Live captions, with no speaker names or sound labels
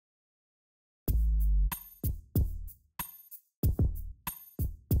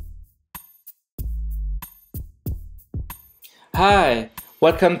Hi,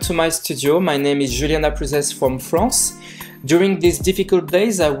 welcome to my studio. My name is Julien Apruzzese from France. During these difficult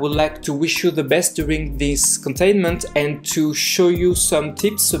days, I would like to wish you the best during this containment and to show you some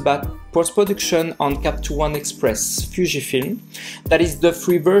tips about post-production on Capture One Express Fujifilm. That is the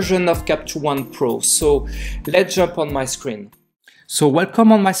free version of Capture One Pro. So let's jump on my screen. So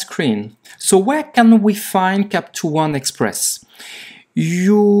welcome on my screen. So where can we find Capture One Express?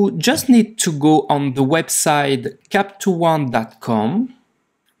 You just need to go on the website capture1.com.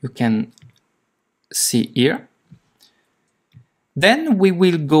 You can see here. Then we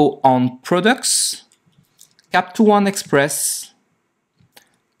will go on Products, Capture One Express,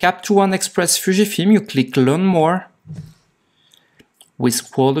 Capture One Express Fujifilm. You click Learn More. We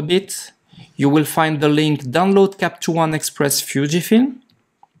scroll a bit. You will find the link Download Capture One Express Fujifilm.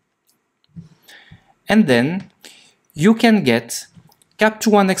 And then you can get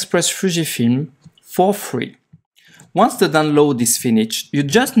Capture One Express Fujifilm for free. Once the download is finished, you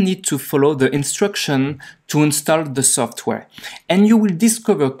just need to follow the instruction to install the software, and you will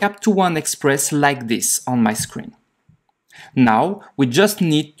discover Capture One Express like this on my screen. Now we just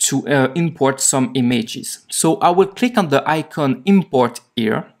need to import some images. So I will click on the icon Import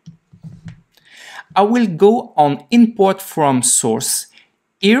here. I will go on Import from Source.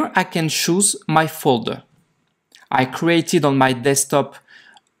 Here I can choose my folder. I created on my desktop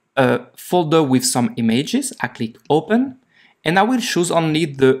a folder with some images. I click Open, and I will choose only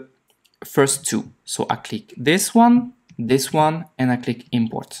the first two. So I click this one, and I click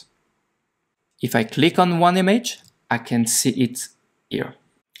Import. If I click on one image, I can see it here.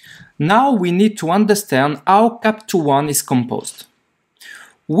 Now we need to understand how Capture One is composed.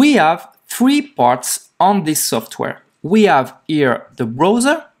 We have three parts on this software. We have here the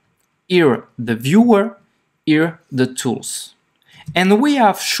browser, here the viewer, here the tools. And we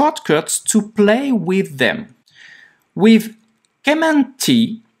have shortcuts to play with them. With Command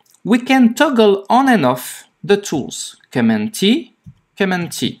T, we can toggle on and off the tools. Command T,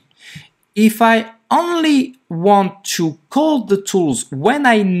 Command T. If I only want to call the tools when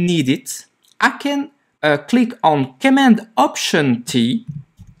I need it, I can click on Command Option T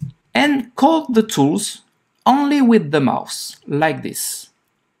and call the tools only with the mouse, like this.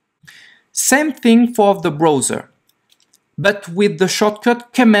 Same thing for the browser, but with the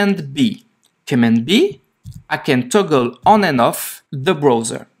shortcut Command B. Command B, I can toggle on and off the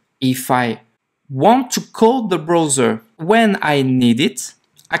browser. If I want to call the browser when I need it,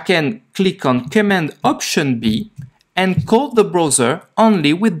 I can click on Command Option B and call the browser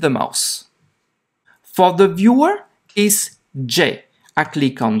only with the mouse. For the viewer is J. I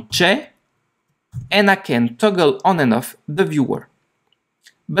click on J and I can toggle on and off the viewer.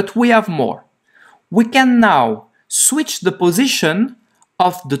 But we have more. We can now switch the position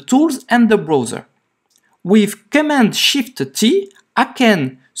of the tools and the browser. With Command Shift T, I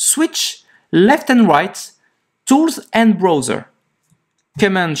can switch left and right, tools and browser.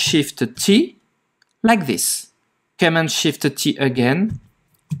 Command Shift T, like this. Command Shift T again,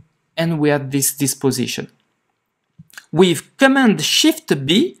 and we have this disposition. With Command Shift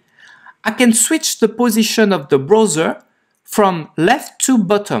B, I can switch the position of the browser from left to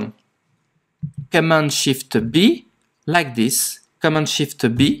bottom. Command Shift B, like this. Command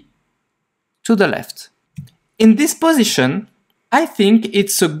Shift B to the left. In this position, I think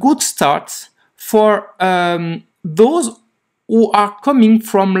it's a good start for those who are coming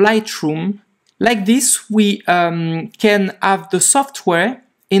from Lightroom. Like this, we can have the software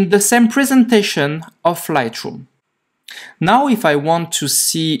in the same presentation of Lightroom. Now, if I want to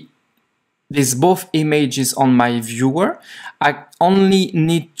see these both images on my viewer, I only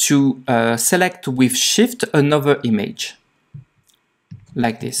need to select with Shift another image,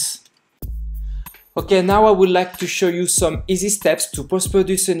 like this. Okay, now I would like to show you some easy steps to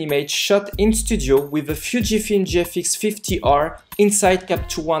post-produce an image shot in studio with a Fujifilm GFX 50R inside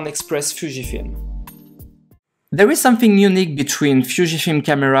Capture One Express Fujifilm. There is something unique between Fujifilm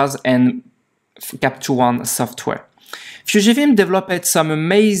cameras and Capture One software. Fujifilm developed some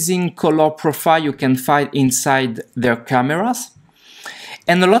amazing color profile you can find inside their cameras,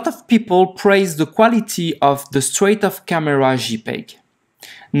 and a lot of people praise the quality of the straight-off-camera JPEG.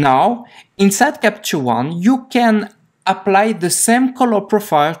 Now, inside Capture One, you can apply the same color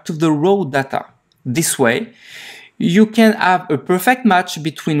profile to the raw data. This way, you can have a perfect match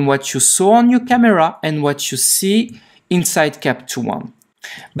between what you saw on your camera and what you see inside Capture One.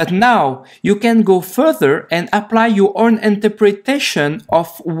 But now you can go further and apply your own interpretation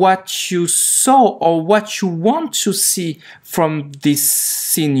of what you saw or what you want to see from this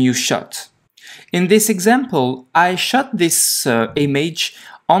scene you shot. In this example, I shot this image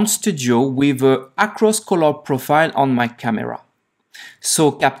on Studio with a across color profile on my camera.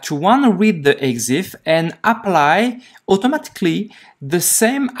 So Capture One read the EXIF and apply automatically the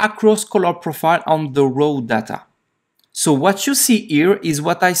same across color profile on the raw data. So what you see here is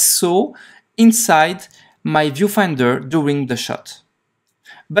what I saw inside my viewfinder during the shot.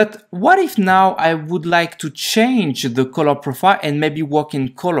 But what if now I would like to change the color profile and maybe work in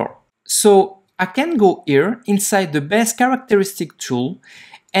color? So I can go here inside the base characteristic tool,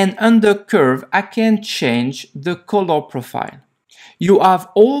 and under curve I can change the color profile. You have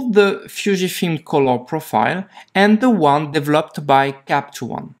all the Fujifilm color profile and the one developed by Capture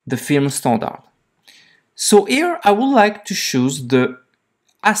One, the film standard. So here I would like to choose the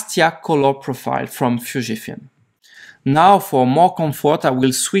Astia color profile from Fujifilm. Now for more comfort, I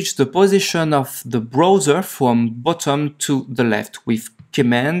will switch the position of the browser from bottom to the left with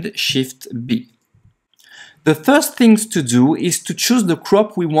Command Shift B. The first things to do is to choose the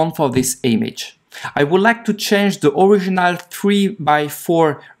crop we want for this image. I would like to change the original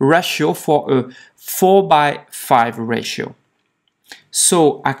 3:4 ratio for a 4:5 ratio.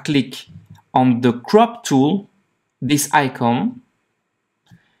 So I click on the crop tool, this icon,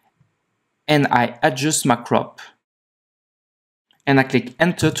 and I adjust my crop. And I click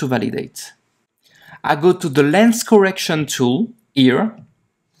Enter to validate. I go to the lens correction tool here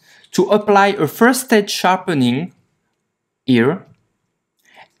to apply a first stage sharpening here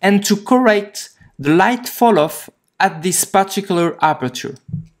and to correct the light fall off at this particular aperture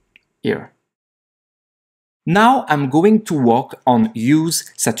here. Now I'm going to work on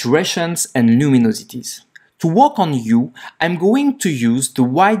hues, saturations and luminosities. To work on hue, I'm going to use the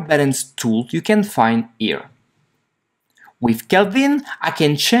white balance tool you can find here. With Kelvin, I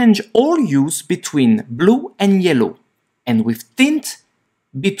can change all hues between blue and yellow, and with tint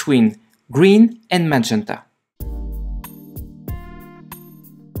between green and magenta.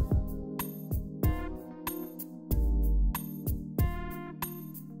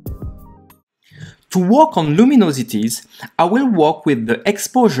 To work on luminosities, I will work with the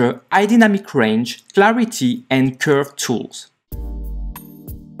exposure, high dynamic range, clarity and curve tools.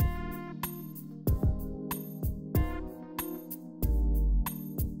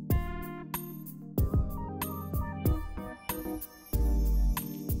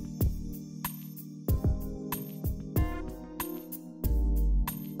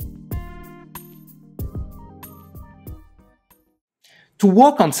 To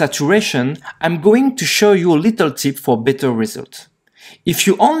work on saturation, I'm going to show you a little tip for better result. If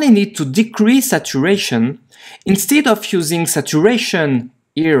you only need to decrease saturation, instead of using saturation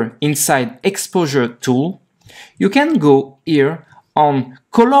here inside exposure tool, you can go here on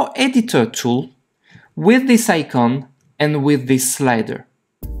color editor tool with this icon and with this slider.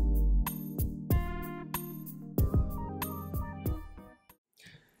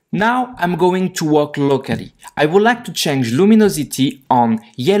 Now I'm going to work locally. I would like to change luminosity on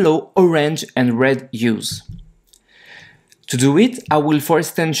yellow, orange and red hues. To do it, I will for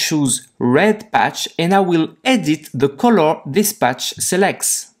instance choose red patch and I will edit the color this patch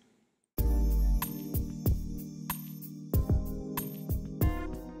selects.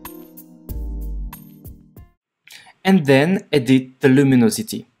 And then edit the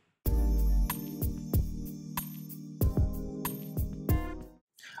luminosity.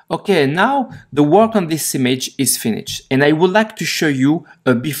 Okay, now the work on this image is finished and I would like to show you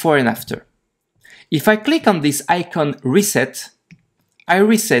a before and after. If I click on this icon reset, I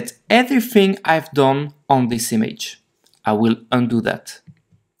reset everything I've done on this image. I will undo that.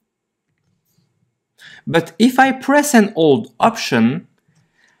 But if I press and hold Option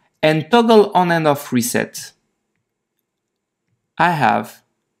and toggle on and off reset, I have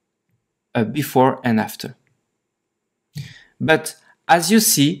a before and after. But as you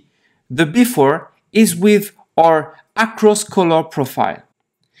see, the before is with our across color profile.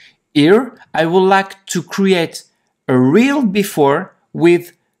 Here, I would like to create a real before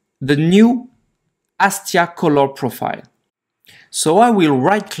with the new Astia color profile. So I will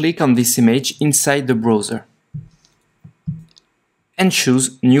right click on this image inside the browser and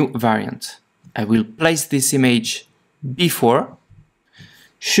choose new variant. I will place this image before,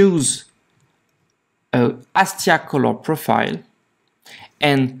 choose a Astia color profile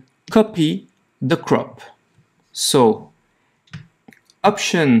and copy the crop. So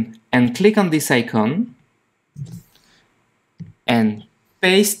Option and click on this icon and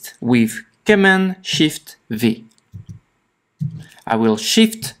paste with Command Shift V. I will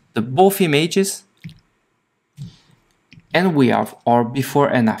shift the both images and we have our before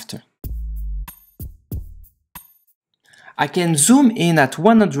and after. I can zoom in at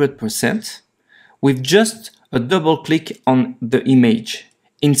 100% with just a double click on the image.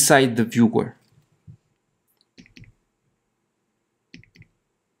 inside the viewer.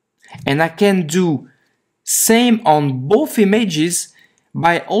 And I can do same on both images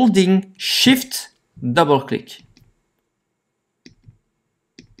by holding Shift, double click.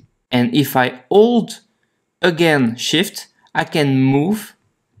 And if I hold again Shift, I can move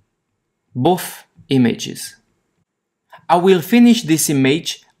both images. I will finish this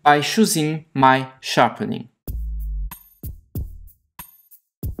image by choosing my sharpening.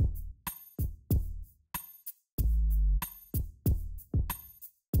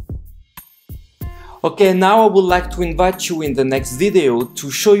 Okay, now I would like to invite you in the next video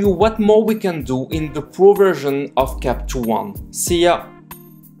to show you what more we can do in the Pro version of Capture One. See ya!